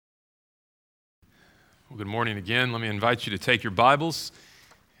Well, good morning again. Let me invite you to take your Bibles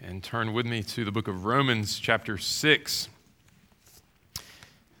and turn with me to the book of Romans, chapter 6.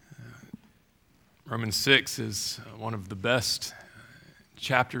 Romans 6 is one of the best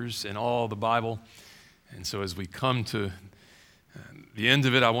chapters in all the Bible. And so as we come to the end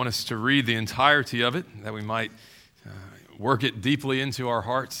of it, I want us to read the entirety of it, that we might work it deeply into our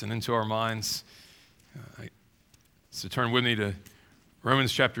hearts and into our minds. So turn with me to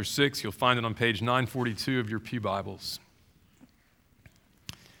Romans chapter 6. You'll find it on page 942 of your pew Bibles.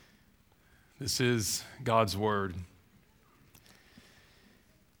 This is God's word.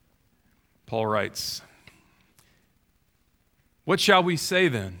 Paul writes, "What shall we say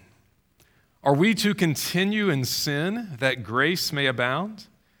then? Are we to continue in sin that grace may abound?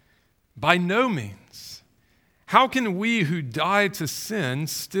 By no means. How can we who died to sin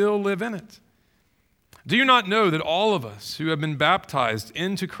still live in it? Do you not know that all of us who have been baptized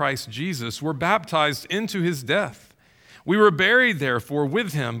into Christ Jesus were baptized into his death? We were buried, therefore,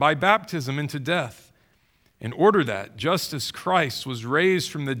 with him by baptism into death, in order that, just as Christ was raised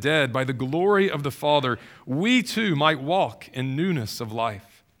from the dead by the glory of the Father, we too might walk in newness of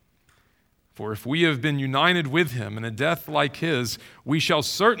life. For if we have been united with him in a death like his, we shall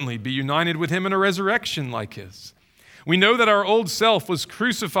certainly be united with him in a resurrection like his. We know that our old self was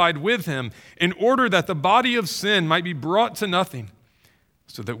crucified with him in order that the body of sin might be brought to nothing,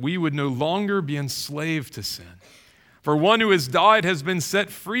 so that we would no longer be enslaved to sin. For one who has died has been set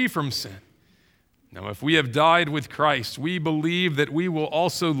free from sin. Now, if we have died with Christ, we believe that we will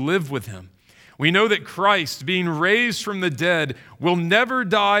also live with him. We know that Christ, being raised from the dead, will never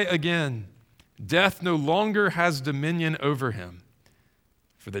die again. Death no longer has dominion over him.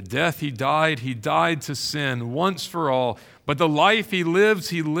 For the death he died to sin once for all, but the life he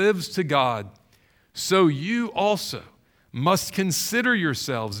lives to God. So you also must consider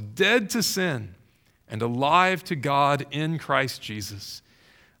yourselves dead to sin and alive to God in Christ Jesus.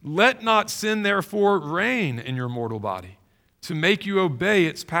 Let not sin, therefore, reign in your mortal body, to make you obey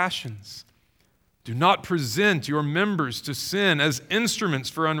its passions. Do not present your members to sin as instruments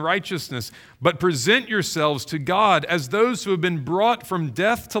for unrighteousness, but present yourselves to God as those who have been brought from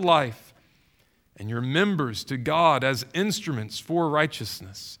death to life, and your members to God as instruments for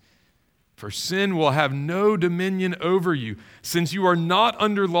righteousness. For sin will have no dominion over you, since you are not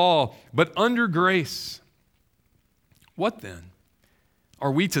under law, but under grace. What then?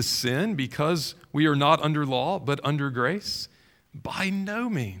 Are we to sin because we are not under law, but under grace? By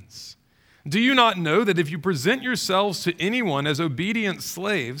no means. Do you not know that if you present yourselves to anyone as obedient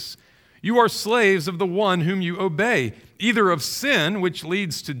slaves, you are slaves of the one whom you obey, either of sin, which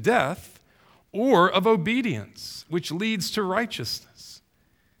leads to death, or of obedience, which leads to righteousness?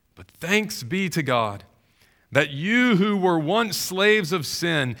 But thanks be to God that you who were once slaves of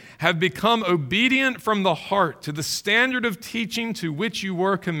sin have become obedient from the heart to the standard of teaching to which you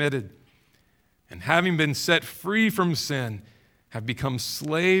were committed, and having been set free from sin, have become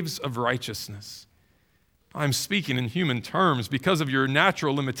slaves of righteousness. I'm speaking in human terms because of your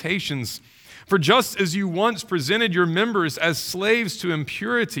natural limitations. For just as you once presented your members as slaves to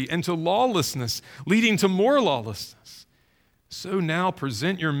impurity and to lawlessness, leading to more lawlessness, so now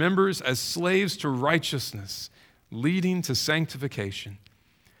present your members as slaves to righteousness, leading to sanctification.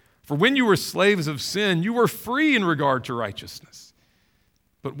 For when you were slaves of sin, you were free in regard to righteousness.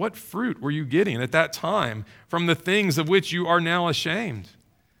 But what fruit were you getting at that time from the things of which you are now ashamed?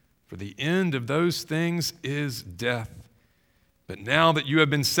 For the end of those things is death. But now that you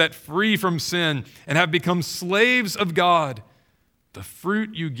have been set free from sin and have become slaves of God, the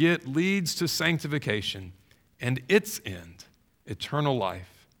fruit you get leads to sanctification, and its end, eternal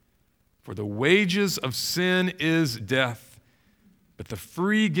life. For the wages of sin is death, but the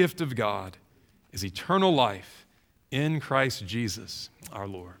free gift of God is eternal life in Christ Jesus, our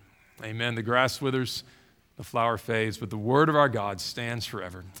Lord. Amen. The grass withers, the flower fades, but the word of our God stands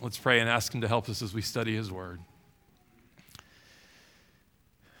forever. Let's pray and ask him to help us as we study his word.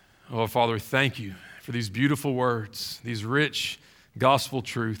 Oh, Father, thank you for these beautiful words, these rich gospel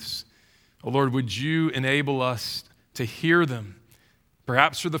truths. Oh, Lord, would you enable us to hear them,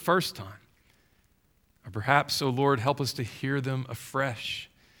 perhaps for the first time, or perhaps, oh Lord, help us to hear them afresh.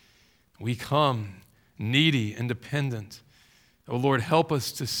 We come needy and dependent. Oh Lord, help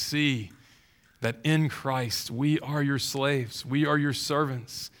us to see that in Christ we are your slaves, we are your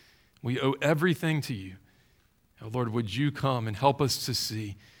servants, we owe everything to you. Oh Lord, would you come and help us to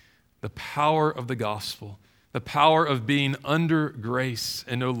see the power of the gospel, the power of being under grace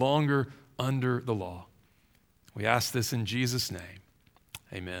and no longer under the law. We ask this in Jesus' name.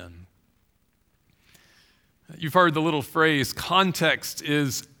 Amen. You've heard the little phrase, context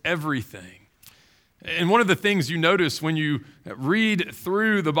is everything. And one of the things you notice when you read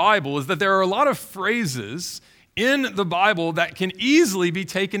through the Bible is that there are a lot of phrases in the Bible that can easily be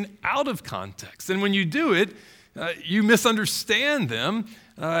taken out of context. And when you do it, you misunderstand them,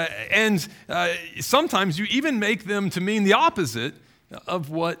 and sometimes you even make them to mean the opposite of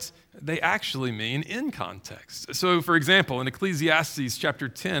what they actually mean in context. So, for example, in Ecclesiastes chapter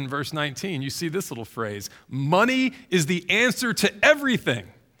 10, verse 19, you see this little phrase, money is the answer to everything,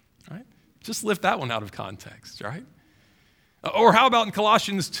 right? Just lift that one out of context, right? Or how about in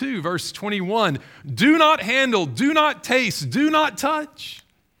Colossians 2, verse 21, do not handle, do not taste, do not touch.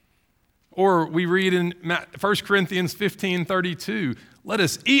 Or we read in 1 Corinthians 15, 32, let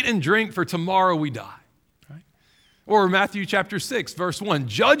us eat and drink for tomorrow we die. Right? Or Matthew chapter 6, verse 1,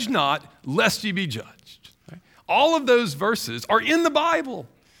 judge not lest ye be judged. Right? All of those verses are in the Bible.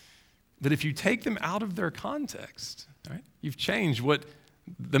 But if you take them out of their context, right, you've changed what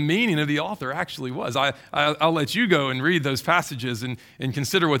the meaning of the author actually was. I'll let you go and read those passages and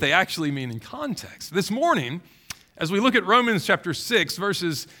consider what they actually mean in context. This morning, as we look at Romans chapter 6,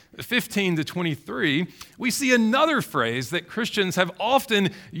 verses 15 to 23, we see another phrase that Christians have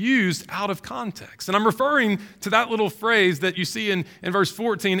often used out of context. And I'm referring to that little phrase that you see in verse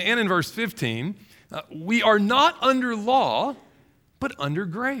 14 and in verse 15. We are not under law, but under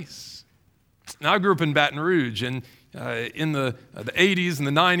grace. Now, I grew up in Baton Rouge, and in the 80s and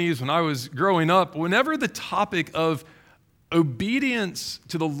the 90s when I was growing up, whenever the topic of obedience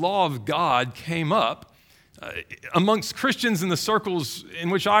to the law of God came up, amongst Christians in the circles in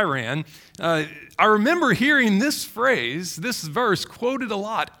which I ran, I remember hearing this phrase, this verse quoted a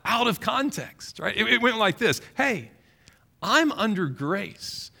lot out of context, right? It went like this, hey, I'm under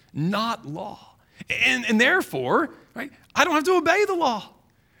grace, not law. And therefore, right, I don't have to obey the law.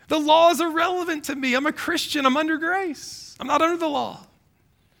 The law is irrelevant to me. I'm a Christian. I'm under grace. I'm not under the law.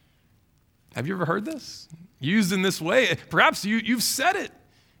 Have you ever heard this? Used in this way. Perhaps you've said it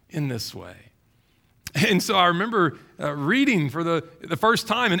in this way. And so I remember reading for the first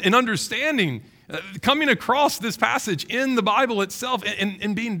time and understanding, coming across this passage in the Bible itself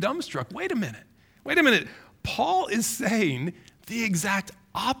and being dumbstruck. Wait a minute. Paul is saying the exact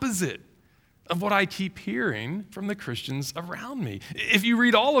opposite of what I keep hearing from the Christians around me. If you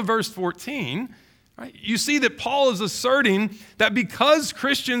read all of verse 14, right, you see that Paul is asserting that because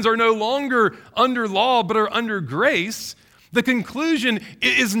Christians are no longer under law but are under grace, the conclusion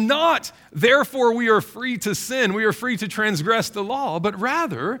is not, therefore we are free to sin, we are free to transgress the law, but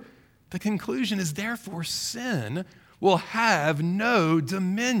rather the conclusion is, therefore sin will have no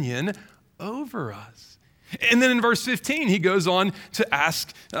dominion over us. And then in verse 15, he goes on to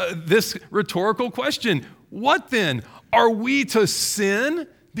ask this rhetorical question. What then? Are we to sin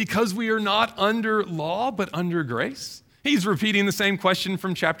because we are not under law but under grace? He's repeating the same question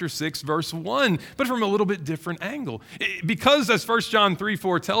from chapter 6, verse 1, but from a little bit different angle. Because as 1 John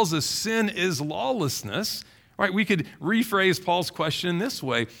 3:4 tells us, sin is lawlessness, right? We could rephrase Paul's question this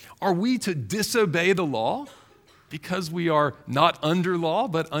way. Are we to disobey the law because we are not under law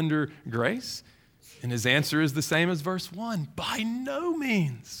but under grace? And his answer is the same as verse 1. By no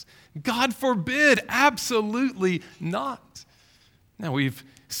means. God forbid, absolutely not. Now we've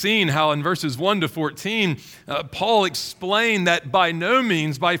seen how in verses 1 to 14, Paul explained that by no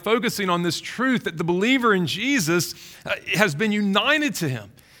means, by focusing on this truth that the believer in Jesus has been united to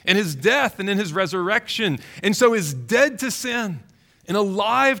him in his death and in his resurrection, and so is dead to sin and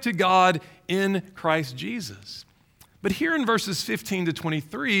alive to God in Christ Jesus. But here in verses 15 to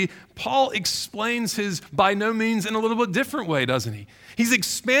 23, Paul explains his by no means in a little bit different way, doesn't he? He's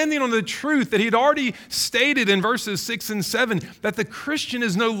expanding on the truth that he had already stated in verses 6 and 7, that the Christian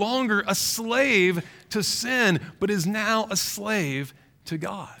is no longer a slave to sin, but is now a slave to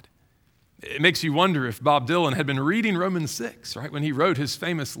God. It makes you wonder if Bob Dylan had been reading Romans 6, right, when he wrote his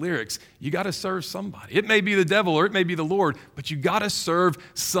famous lyrics, you got to serve somebody. It may be the devil or it may be the Lord, but you got to serve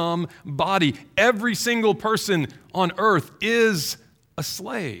somebody. Every single person on earth is a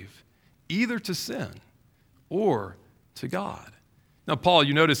slave, either to sin or to God. Now, Paul,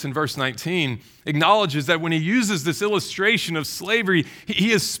 you notice in verse 19, acknowledges that when he uses this illustration of slavery,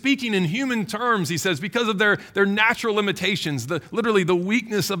 he is speaking in human terms. He says, because of their natural limitations, literally the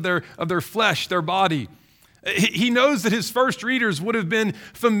weakness of their flesh, their body. He knows that his first readers would have been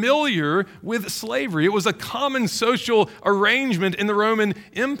familiar with slavery. It was a common social arrangement in the Roman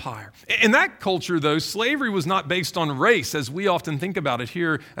Empire. In that culture, though, slavery was not based on race, as we often think about it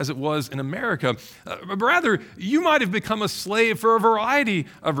here as it was in America. Rather, you might have become a slave for a variety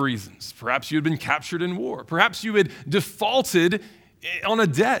of reasons. Perhaps you had been captured in war. Perhaps you had defaulted on a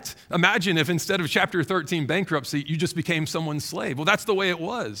debt. Imagine if instead of chapter 13 bankruptcy, you just became someone's slave. Well, that's the way it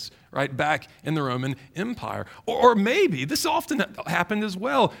was, right, back in the Roman Empire. Or maybe, this often happened as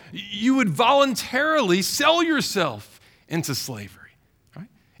well, you would voluntarily sell yourself into slavery, right,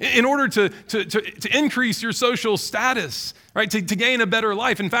 in order to increase your social status, right, to gain a better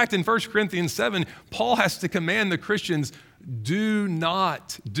life. In fact, in 1 Corinthians 7, Paul has to command the Christians, do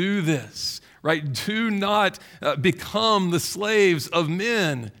not do this. Right? Do not become the slaves of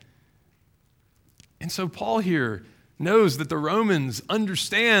men. And so Paul here knows that the Romans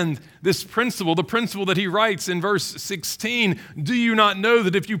understand this principle, the principle that he writes in verse 16. Do you not know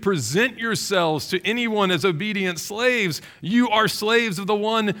that if you present yourselves to anyone as obedient slaves, you are slaves of the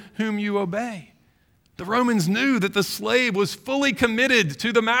one whom you obey? The Romans knew that the slave was fully committed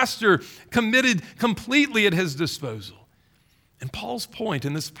to the master, committed completely at his disposal. And Paul's point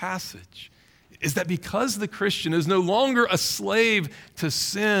in this passage is that because the Christian is no longer a slave to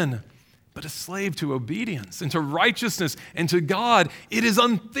sin, but a slave to obedience and to righteousness and to God, it is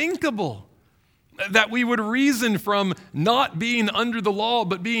unthinkable that we would reason from not being under the law,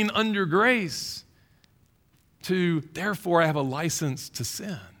 but being under grace, to therefore I have a license to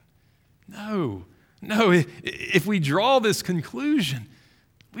sin. No. If we draw this conclusion,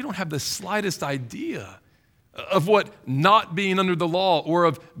 we don't have the slightest idea of what not being under the law or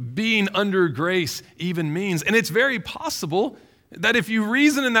of being under grace even means. And it's very possible that if you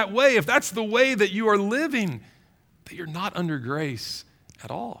reason in that way, if that's the way that you are living, that you're not under grace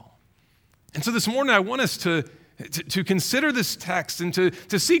at all. And so this morning I want us to consider this text and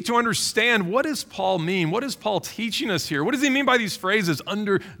to seek to understand, what does Paul mean? What is Paul teaching us here? What does he mean by these phrases,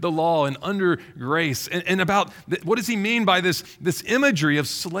 under the law and under grace? And about what does he mean by this imagery of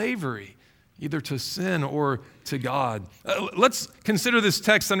slavery, either to sin or to God? Let's consider this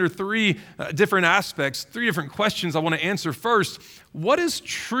text under three different aspects, three different questions I want to answer. First, what is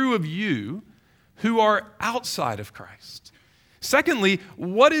true of you who are outside of Christ? Secondly,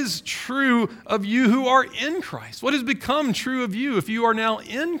 what is true of you who are in Christ? What has become true of you if you are now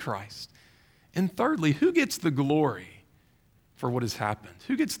in Christ? And thirdly, who gets the glory for what has happened?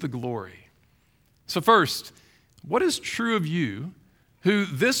 Who gets the glory? So first, what is true of you who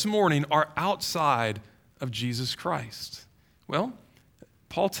this morning are outside of Jesus Christ? Well,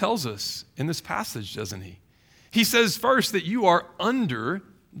 Paul tells us in this passage, doesn't he? He says first that you are under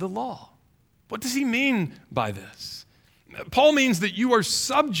the law. What does he mean by this? Paul means that you are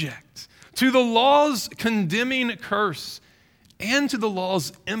subject to the law's condemning curse and to the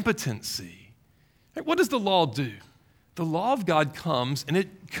law's impotency. What does the law do? The law of God comes and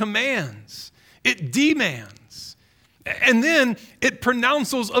it commands, it demands, and then it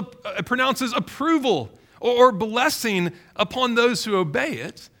pronounces approval or blessing upon those who obey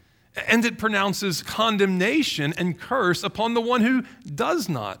it, and it pronounces condemnation and curse upon the one who does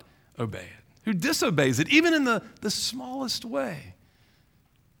not obey it, who disobeys it, even in the smallest way.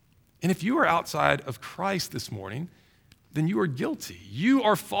 And if you are outside of Christ this morning, then you are guilty. You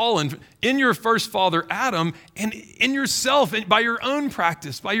are fallen in your first father, Adam, and in yourself, and by your own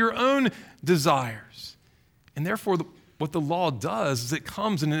practice, by your own desires. And therefore, what the law does is it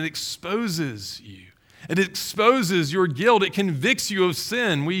comes and it exposes you. It exposes your guilt. It convicts you of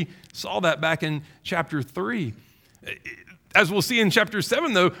sin. We saw that back in chapter 3. As we'll see in chapter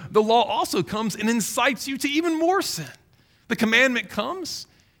 7, though, the law also comes and incites you to even more sin. The commandment comes,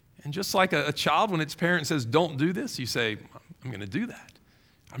 and just like a child, when its parent says, don't do this, you say, I'm going to do that.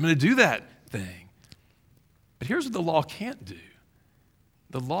 I'm going to do that thing. But here's what the law can't do.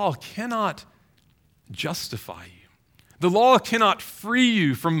 The law cannot justify you. The law cannot free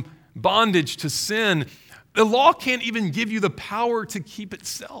you from bondage to sin. The law can't even give you the power to keep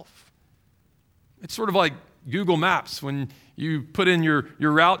itself. It's sort of like Google Maps. When you put in your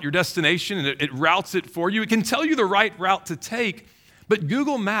route, your destination, and it routes it for you. It can tell you the right route to take, but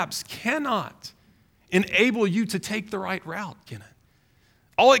Google Maps cannot enable you to take the right route, can it?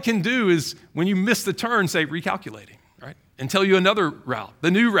 All it can do is, when you miss the turn, say recalculating, right? And tell you another route,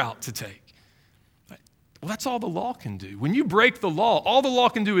 the new route to take. Well, that's all the law can do. When you break the law, all the law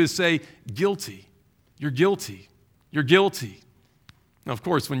can do is say, guilty, you're guilty, you're guilty. Now, of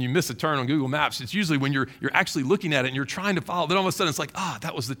course, when you miss a turn on Google Maps, it's usually when you're actually looking at it and you're trying to follow, then all of a sudden it's like,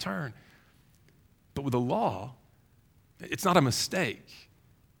 that was the turn. But with the law, it's not a mistake.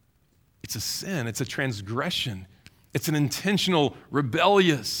 It's a sin. It's a transgression. It's an intentional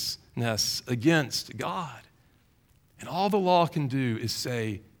rebelliousness against God. And all the law can do is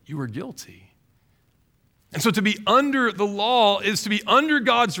say, you are guilty. And so to be under the law is to be under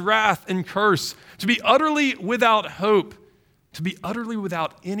God's wrath and curse, to be utterly without hope, to be utterly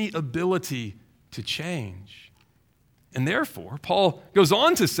without any ability to change. And therefore, Paul goes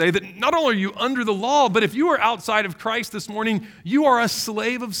on to say that not only are you under the law, but if you are outside of Christ this morning, you are a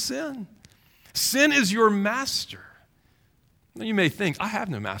slave of sin. Sin is your master. Now you may think, I have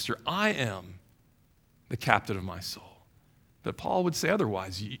no master. I am the captain of my soul. But Paul would say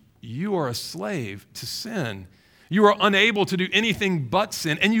otherwise. You are a slave to sin. You are unable to do anything but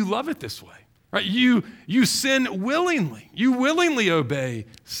sin, and you love it this way. Right? You sin willingly. You willingly obey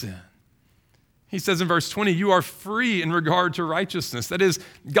sin. He says in verse 20, you are free in regard to righteousness. That is,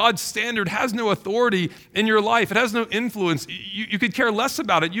 God's standard has no authority in your life. It has no influence. You could care less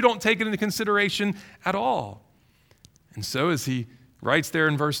about it. You don't take it into consideration at all. And so as he writes there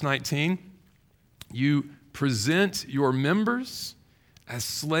in verse 19, you present your members as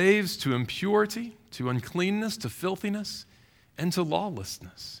slaves to impurity, to uncleanness, to filthiness, and to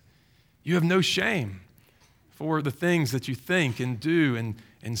lawlessness. You have no shame for the things that you think and do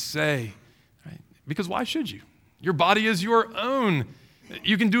and say. Because why should you? Your body is your own.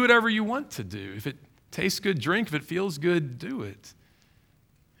 You can do whatever you want to do. If it tastes good, drink. If it feels good, do it.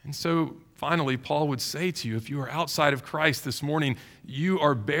 And so finally, Paul would say to you, if you are outside of Christ this morning, you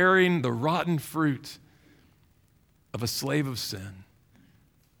are bearing the rotten fruit of a slave of sin.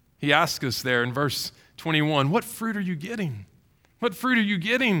 He asks us there in verse 21, what fruit are you getting? What fruit are you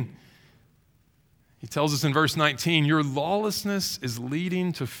getting? He tells us in verse 19, your lawlessness is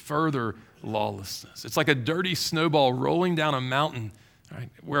leading to further lawlessness. It's like a dirty snowball rolling down a mountain, right,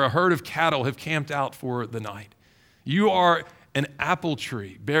 where a herd of cattle have camped out for the night. You are an apple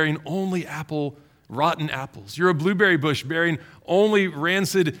tree bearing only rotten apples. You're a blueberry bush bearing only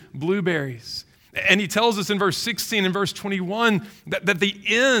rancid blueberries. And he tells us in verse 16 and verse 21 that the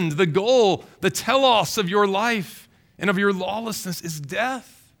end, the goal, the telos of your life and of your lawlessness is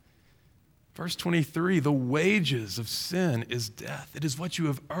death. Verse 23, the wages of sin is death. It is what you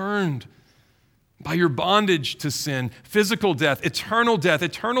have earned by your bondage to sin, physical death,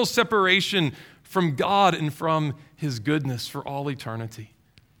 eternal separation from God and from his goodness for all eternity.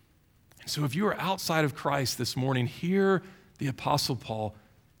 And so if you are outside of Christ this morning, hear the Apostle Paul.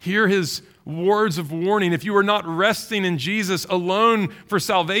 Hear his words of warning. If you are not resting in Jesus alone for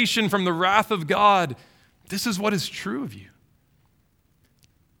salvation from the wrath of God, this is what is true of you.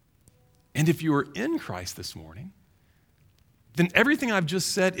 And if you are in Christ this morning, then everything I've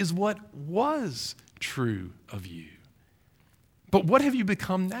just said is what was true of you. But what have you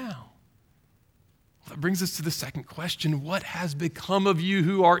become now? Well, that brings us to the second question. What has become of you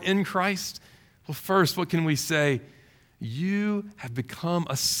who are in Christ? Well, first, what can we say? You have become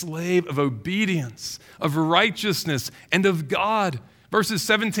a slave of obedience, of righteousness, and of God. Verses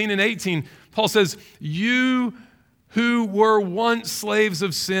 17 and 18, Paul says, you who were once slaves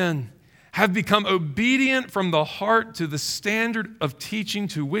of sin have become obedient from the heart to the standard of teaching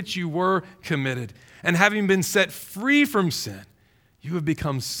to which you were committed. And having been set free from sin, you have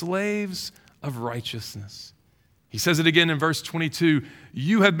become slaves of righteousness. He says it again in verse 22,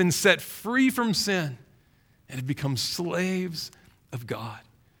 you have been set free from sin and have become slaves of God.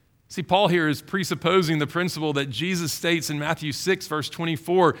 See, Paul here is presupposing the principle that Jesus states in Matthew 6, verse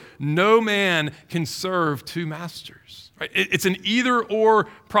 24, no man can serve two masters. Right? It's an either-or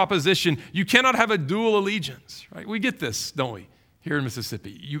proposition. You cannot have a dual allegiance. Right? We get this, don't we, here in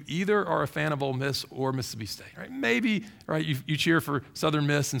Mississippi? You either are a fan of Ole Miss or Mississippi State. Right? Maybe right, you cheer for Southern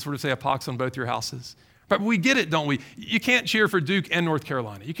Miss and sort of say a pox on both your houses. But we get it, don't we? You can't cheer for Duke and North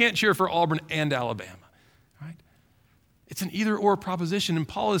Carolina. You can't cheer for Auburn and Alabama. Right? It's an either-or proposition, and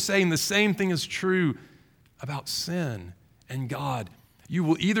Paul is saying the same thing is true about sin and God. You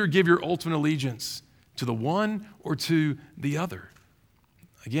will either give your ultimate allegiance to the one or to the other.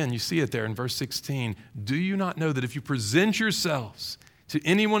 Again, you see it there in verse 16. Do you not know that if you present yourselves to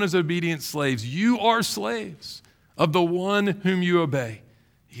anyone as obedient slaves, you are slaves of the one whom you obey,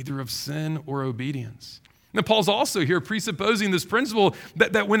 either of sin or obedience? Now, Paul's also here presupposing this principle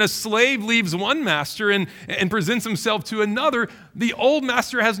that when a slave leaves one master and presents himself to another, the old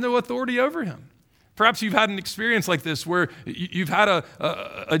master has no authority over him. Perhaps you've had an experience like this where you've had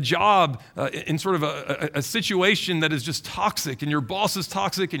a job in sort of a situation that is just toxic, and your boss is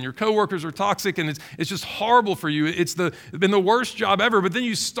toxic, and your coworkers are toxic, and it's just horrible for you. It's been the worst job ever, but then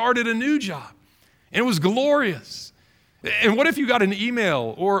you started a new job, and it was glorious. And what if you got an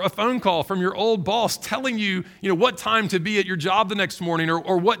email or a phone call from your old boss telling you, what time to be at your job the next morning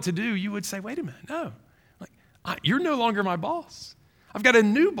or what to do? You would say, wait a minute, no. You're no longer my boss. I've got a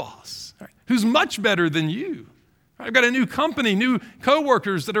new boss, right, who's much better than you. I've got a new company, new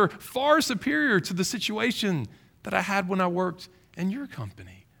coworkers that are far superior to the situation that I had when I worked in your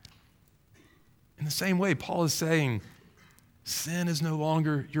company. In the same way, Paul is saying, sin is no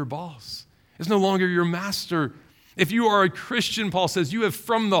longer your boss. It's no longer your master. If you are a Christian, Paul says, you have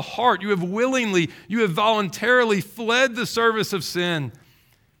from the heart, you have willingly, you have voluntarily fled the service of sin,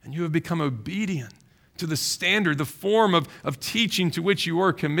 and you have become obedient to the standard, the form of teaching to which you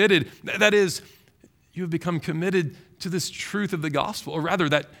were committed. That is, you have become committed to this truth of the gospel, or rather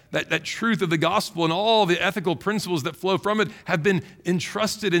that truth of the gospel and all the ethical principles that flow from it have been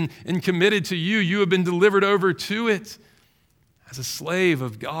entrusted and committed to you. You have been delivered over to it. As a slave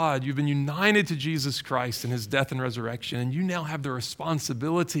of God, you've been united to Jesus Christ in his death and resurrection, and you now have the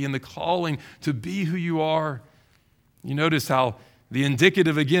responsibility and the calling to be who you are. You notice how the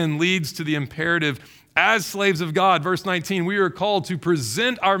indicative again leads to the imperative. As slaves of God, verse 19, we are called to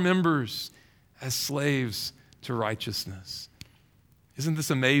present our members as slaves to righteousness. Isn't this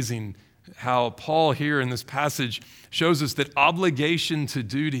amazing how Paul here in this passage shows us that obligation to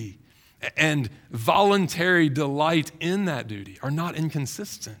duty and voluntary delight in that duty are not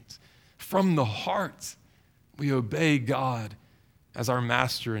inconsistent. From the heart, we obey God as our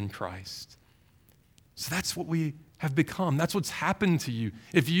master in Christ. So that's what we have become. That's what's happened to you.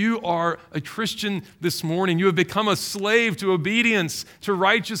 If you are a Christian this morning, you have become a slave to obedience, to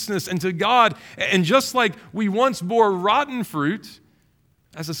righteousness, and to God. And just like we once bore rotten fruit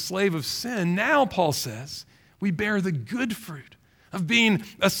as a slave of sin, now, Paul says, we bear the good fruit of being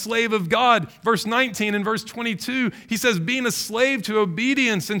a slave of God. Verse 19 and verse 22, he says, being a slave to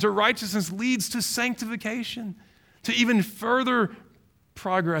obedience and to righteousness leads to sanctification, to even further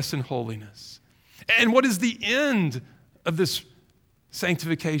progress in holiness. And what is the end of this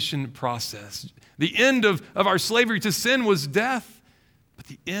sanctification process? The end of our slavery to sin was death, but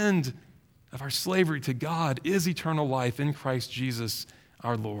the end of our slavery to God is eternal life in Christ Jesus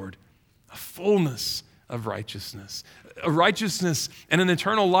our Lord, a fullness of righteousness, a righteousness and an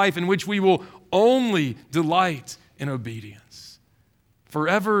eternal life in which we will only delight in obedience.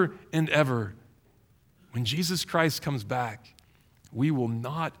 Forever and ever, when Jesus Christ comes back, we will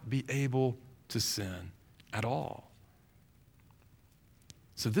not be able to sin at all.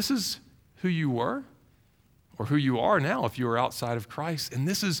 So this is who you were, or who you are now if you are outside of Christ. And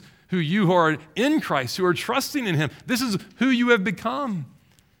this is who you who are in Christ, who are trusting in him. This is who you have become.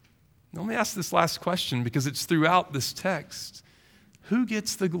 Let me ask this last question because it's throughout this text. Who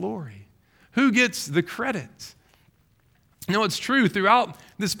gets the glory? Who gets the credit? Now, it's true. Throughout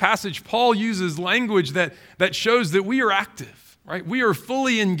this passage, Paul uses language that shows that we are active, right? We are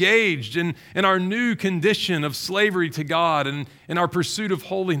fully engaged in our new condition of slavery to God and in our pursuit of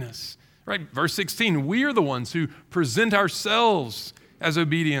holiness, right? Verse 16, we are the ones who present ourselves as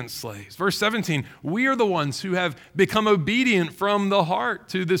obedient slaves. Verse 17, we are the ones who have become obedient from the heart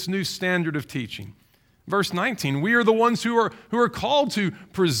to this new standard of teaching. Verse 19, we are the ones who are called to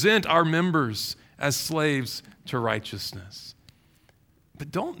present our members as slaves to righteousness.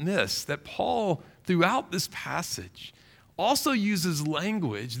 But don't miss that Paul, throughout this passage, also uses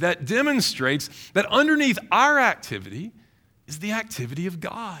language that demonstrates that underneath our activity is the activity of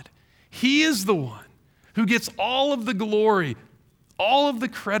God. He is the one who gets all of the glory, all of the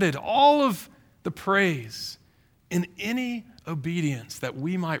credit, all of the praise in any obedience that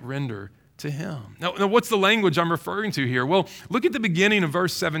we might render to him. Now, what's the language I'm referring to here? Well, look at the beginning of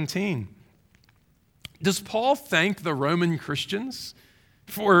verse 17. Does Paul thank the Roman Christians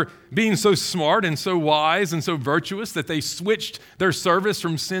for being so smart and so wise and so virtuous that they switched their service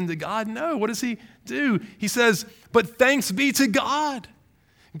from sin to God? No. What does he do? He says, but thanks be to God.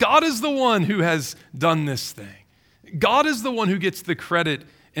 God is the one who has done this thing. God is the one who gets the credit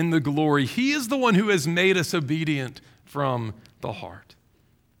and the glory. He is the one who has made us obedient from the heart.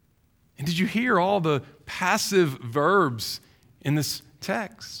 And did you hear all the passive verbs in this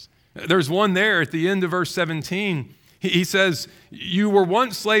text? There's one there at the end of verse 17. He says, you were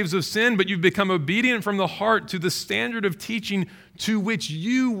once slaves of sin, but you've become obedient from the heart to the standard of teaching to which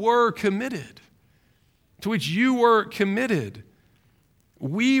you were committed. To which you were committed.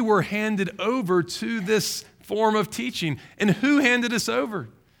 We were handed over to this form of teaching. And who handed us over?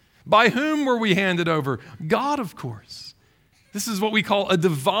 By whom were we handed over? God, of course. This is what we call a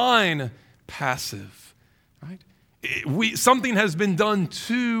divine passive, right? Something has been done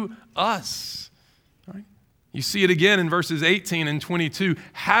to us, right? You see it again in verses 18 and 22.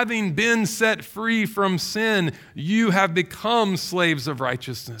 Having been set free from sin, you have become slaves of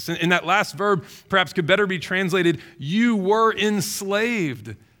righteousness. And that last verb perhaps could better be translated, you were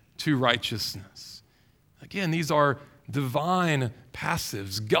enslaved to righteousness. Again, these are divine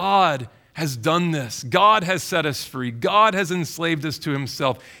passives. God has done this. God has set us free. God has enslaved us to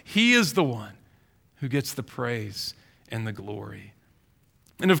himself. He is the one who gets the praise and the glory.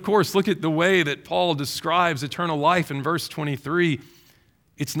 And of course, look at the way that Paul describes eternal life in verse 23.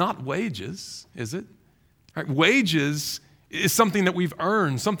 It's not wages, is it? Right? Wages is something that we've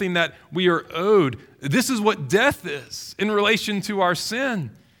earned, something that we are owed. This is what death is in relation to our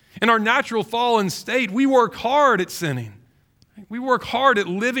sin. In our natural fallen state, we work hard at sinning. We work hard at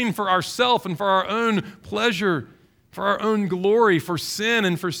living for ourselves and for our own pleasure, for our own glory, for sin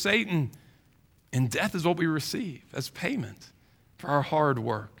and for Satan. And death is what we receive as payment for our hard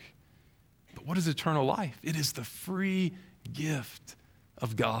work. But what is eternal life? It is the free gift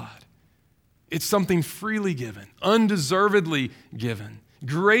of God. It's something freely given, undeservedly given,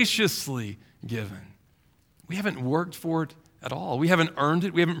 graciously given. We haven't worked for it at all. We haven't earned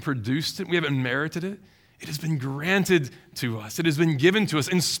it. We haven't produced it. We haven't merited it. It has been granted to us. It has been given to us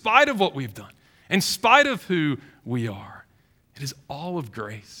in spite of what we've done, in spite of who we are. It is all of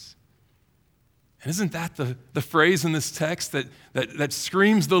grace. And isn't that the phrase in this text that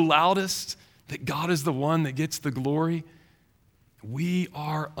screams the loudest that God is the one that gets the glory? We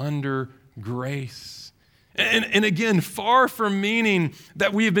are under grace. And again, far from meaning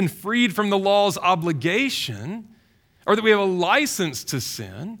that we have been freed from the law's obligation or that we have a license to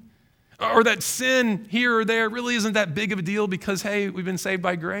sin or that sin here or there really isn't that big of a deal because, hey, we've been saved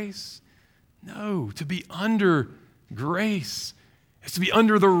by grace. No, to be under grace is to be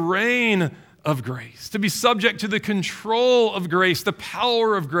under the reign of grace, to be subject to the control of grace, the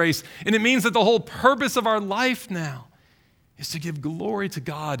power of grace. And it means that the whole purpose of our life now is to give glory to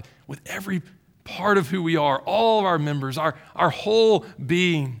God with every part of who we are, all of our members, our whole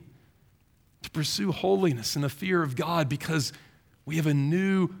being, to pursue holiness and the fear of God because we have a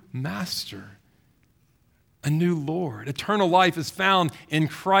new master, a new Lord. Eternal life is found in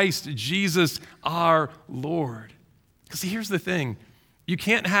Christ Jesus our Lord. Because see, here's the thing. You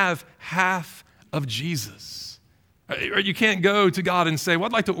can't have half of Jesus. Or you can't go to God and say, well,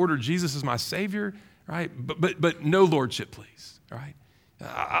 I'd like to order Jesus as my Savior, right? But no lordship, please, right?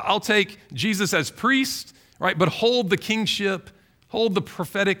 I'll take Jesus as priest, right? But hold the kingship, hold the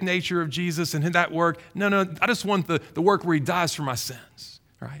prophetic nature of Jesus and that work. No, I just want the work where he dies for my sins,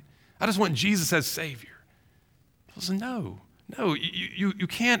 right? I just want Jesus as Savior. People say, no, you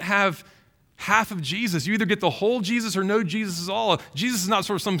can't have half of Jesus. You either get the whole Jesus or no Jesus at all. Jesus is not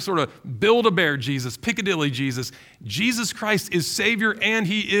some sort of Build-A-Bear Jesus, Piccadilly Jesus. Jesus Christ is Savior and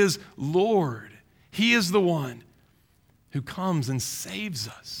he is Lord. He is the one who comes and saves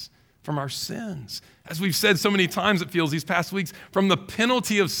us from our sins. As we've said so many times, it feels these past weeks, from the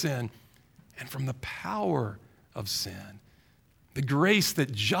penalty of sin and from the power of sin. The grace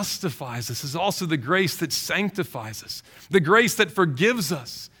that justifies us is also the grace that sanctifies us. The grace that forgives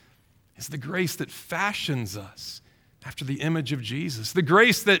us is the grace that fashions us after the image of Jesus. The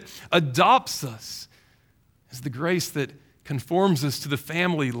grace that adopts us is the grace that conforms us to the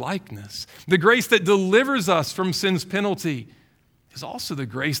family likeness. The grace that delivers us from sin's penalty is also the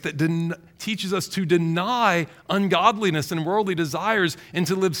grace that teaches us to deny ungodliness and worldly desires and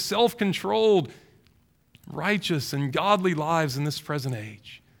to live self-controlled, righteous, and godly lives in this present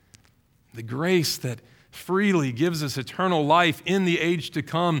age. The grace that freely gives us eternal life in the age to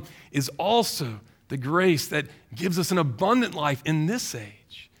come is also the grace that gives us an abundant life in this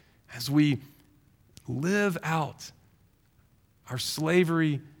age as we live out our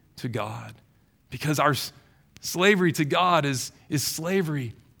slavery to God. Because our slavery to God is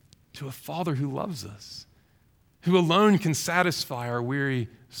slavery to a Father who loves us, who alone can satisfy our weary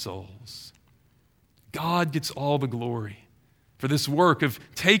souls. God gets all the glory for this work of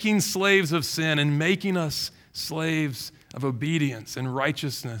taking slaves of sin and making us slaves of obedience and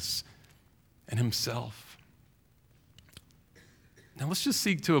righteousness and himself. Now let's just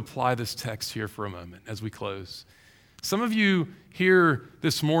seek to apply this text here for a moment as we close. Some of you here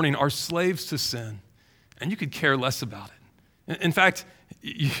this morning are slaves to sin, and you could care less about it. In fact,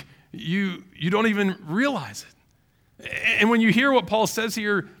 you don't even realize it. And when you hear what Paul says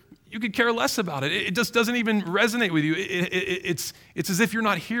here, you could care less about it. It just doesn't even resonate with you. It's as if you're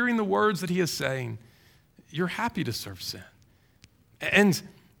not hearing the words that he is saying. You're happy to serve sin. And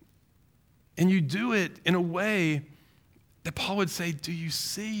you do it in a way that Paul would say, do you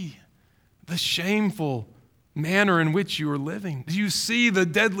see the shameful manner in which you are living? Do you see the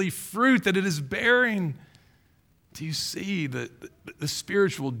deadly fruit that it is bearing? Do you see the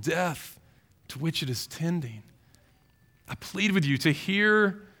spiritual death to which it is tending? I plead with you to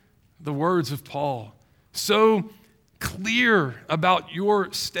hear the words of Paul, so clear about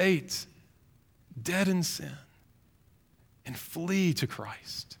your state, dead in sin, and flee to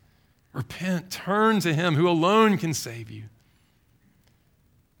Christ. Repent, turn to him who alone can save you.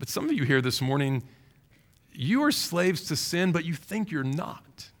 But some of you here this morning, you are slaves to sin, but you think you're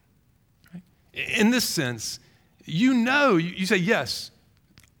not. Right? In this sense, you say, yes,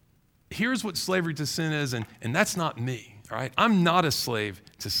 here's what slavery to sin is, and that's not me, all right? I'm not a slave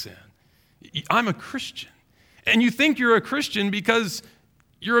to sin. I'm a Christian. And you think you're a Christian because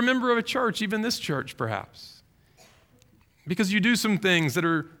you're a member of a church, even this church perhaps. Because you do some things that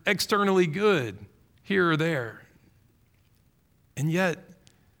are externally good here or there. And yet,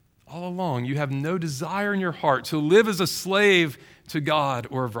 all along, you have no desire in your heart to live as a slave to God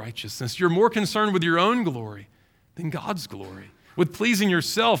or of righteousness. You're more concerned with your own glory than God's glory, with pleasing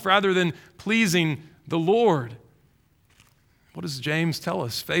yourself rather than pleasing the Lord. What does James tell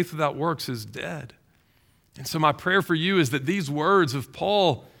us? Faith without works is dead. And so my prayer for you is that these words of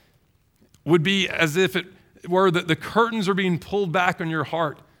Paul would be as if it were that the curtains are being pulled back on your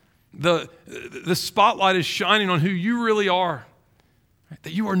heart. The spotlight is shining on who you really are. Right?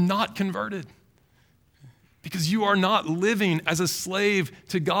 That you are not converted. Because you are not living as a slave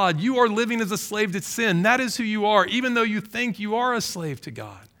to God. You are living as a slave to sin. That is who you are, even though you think you are a slave to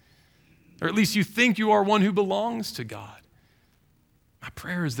God. Or at least you think you are one who belongs to God. My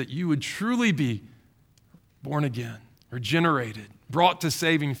prayer is that you would truly be born again, regenerated, brought to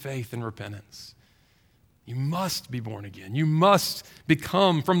saving faith and repentance. You must be born again. You must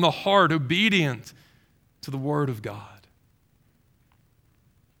become from the heart obedient to the Word of God.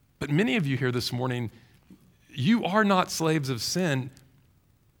 But many of you here this morning, you are not slaves of sin,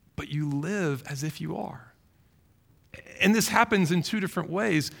 but you live as if you are. And this happens in two different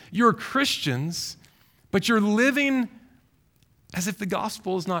ways. You're Christians, but you're living as if the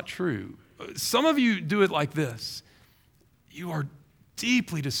gospel is not true. Some of you do it like this. You are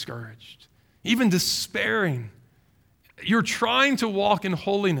deeply discouraged, even despairing. You're trying to walk in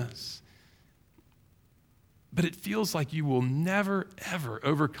holiness, but it feels like you will never, ever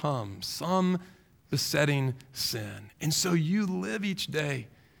overcome some besetting sin. And so you live each day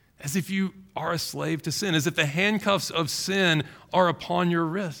as if you are a slave to sin, as if the handcuffs of sin are upon your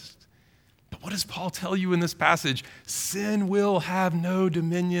wrist. But what does Paul tell you in this passage? Sin will have no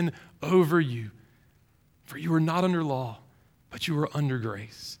dominion over you, for you are not under law, but you are under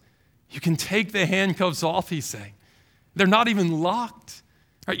grace. You can take the handcuffs off, he's saying. They're not even locked.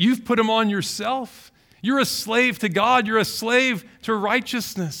 Right? You've put them on yourself. You're a slave to God. You're a slave to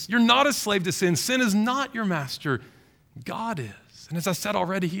righteousness. You're not a slave to sin. Sin is not your master. God is. And as I said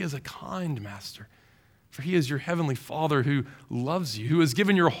already, he is a kind master. For he is your heavenly Father who loves you, who has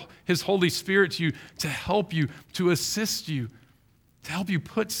given his Holy Spirit to you to help you, to assist you, to help you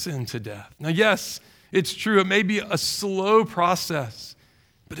put sin to death. Now, yes, it's true. It may be a slow process,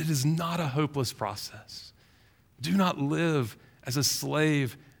 but it is not a hopeless process. Do not live as a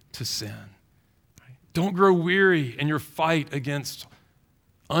slave to sin. Don't grow weary in your fight against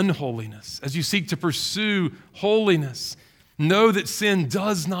unholiness as you seek to pursue holiness. Know that sin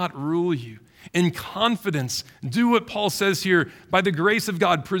does not rule you. In confidence, do what Paul says here. By the grace of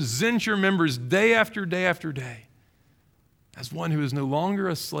God, present your members day after day after day as one who is no longer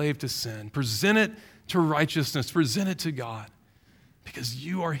a slave to sin. Present it to righteousness. Present it to God because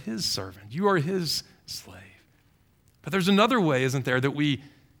you are his servant. You are his slave. But there's another way, isn't there, that we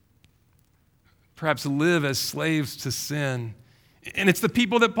perhaps live as slaves to sin. And it's the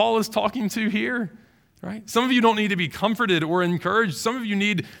people that Paul is talking to here. Right? Some of you don't need to be comforted or encouraged. Some of you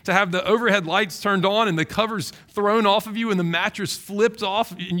need to have the overhead lights turned on and the covers thrown off of you and the mattress flipped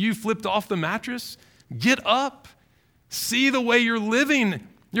off and you flipped off the mattress. Get up. See the way you're living.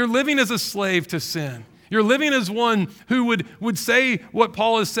 You're living as a slave to sin. You're living as one who would say what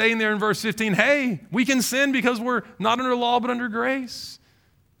Paul is saying there in verse 15. Hey, we can sin because we're not under law but under grace.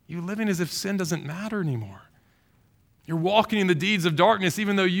 You're living as if sin doesn't matter anymore. You're walking in the deeds of darkness,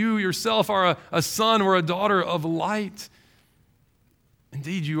 even though you yourself are a son or a daughter of light.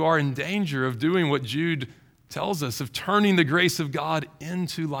 Indeed, you are in danger of doing what Jude tells us, of turning the grace of God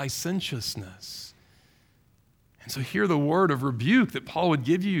into licentiousness. And so hear the word of rebuke that Paul would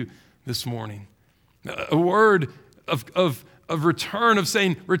give you this morning. A word of return, of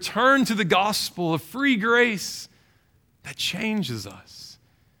saying, return to the gospel of free grace that changes us.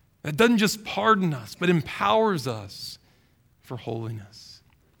 That doesn't just pardon us, but empowers us for holiness.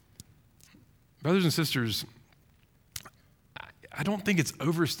 Brothers and sisters, I don't think it's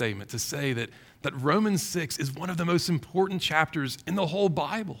overstatement to say that Romans 6 is one of the most important chapters in the whole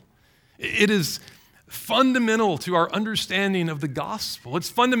Bible. It is fundamental to our understanding of the gospel.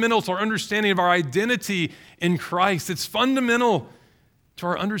 It's fundamental to our understanding of our identity in Christ. It's fundamental to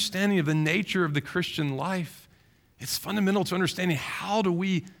our understanding of the nature of the Christian life. It's fundamental to understanding how do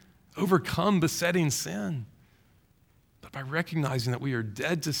we overcome besetting sin. But by recognizing that we are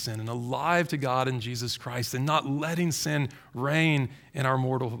dead to sin and alive to God in Jesus Christ and not letting sin reign in our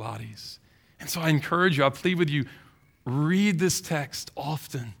mortal bodies. And so I encourage you, I plead with you, read this text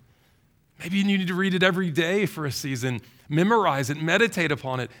often. Maybe you need to read it every day for a season. Memorize it, meditate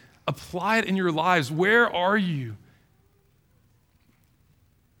upon it, apply it in your lives. Where are you?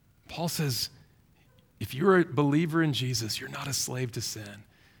 Paul says, if you're a believer in Jesus, you're not a slave to sin.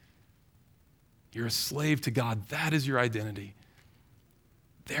 You're a slave to God. That is your identity.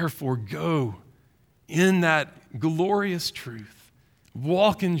 Therefore, go in that glorious truth.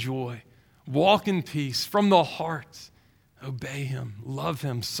 Walk in joy. Walk in peace from the heart. Obey him, love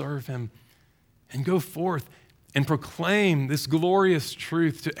him, serve him, and go forth and proclaim this glorious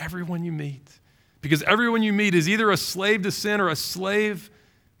truth to everyone you meet. Because everyone you meet is either a slave to sin or a slave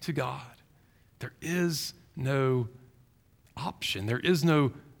to God. There is no option. There is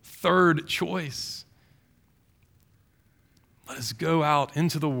no third choice. Let us go out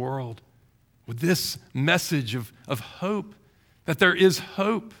into the world with this message of hope, that there is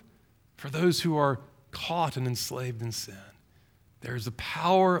hope for those who are caught and enslaved in sin. There is the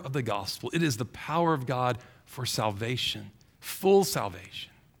power of the gospel. It is the power of God for salvation, full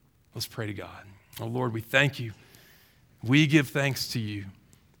salvation. Let's pray to God. Oh Lord, we thank you. We give thanks to you,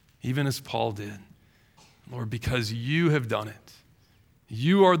 even as Paul did. Lord, because you have done it.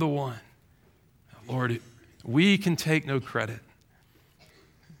 You are the one. Lord, we can take no credit.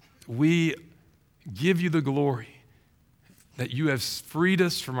 We give you the glory that you have freed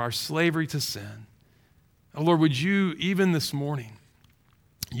us from our slavery to sin. Oh Lord, would you, even this morning,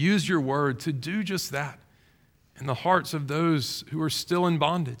 use your word to do just that in the hearts of those who are still in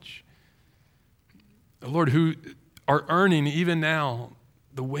bondage. Oh Lord, who are earning even now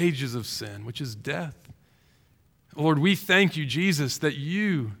the wages of sin, which is death. Oh Lord, we thank you, Jesus, that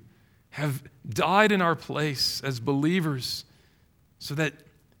you have died in our place as believers so that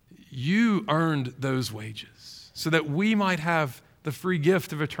you earned those wages, so that we might have the free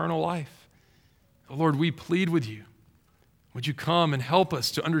gift of eternal life. Oh Lord, we plead with you. Would you come and help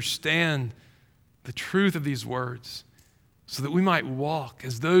us to understand the truth of these words so that we might walk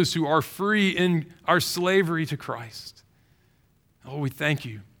as those who are free in our slavery to Christ. Oh, we thank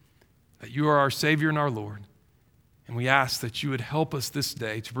you that you are our Savior and our Lord. And we ask that you would help us this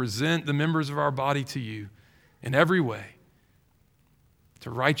day to present the members of our body to you in every way, to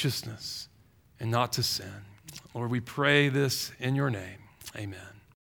righteousness and not to sin. Lord, we pray this in your name. Amen.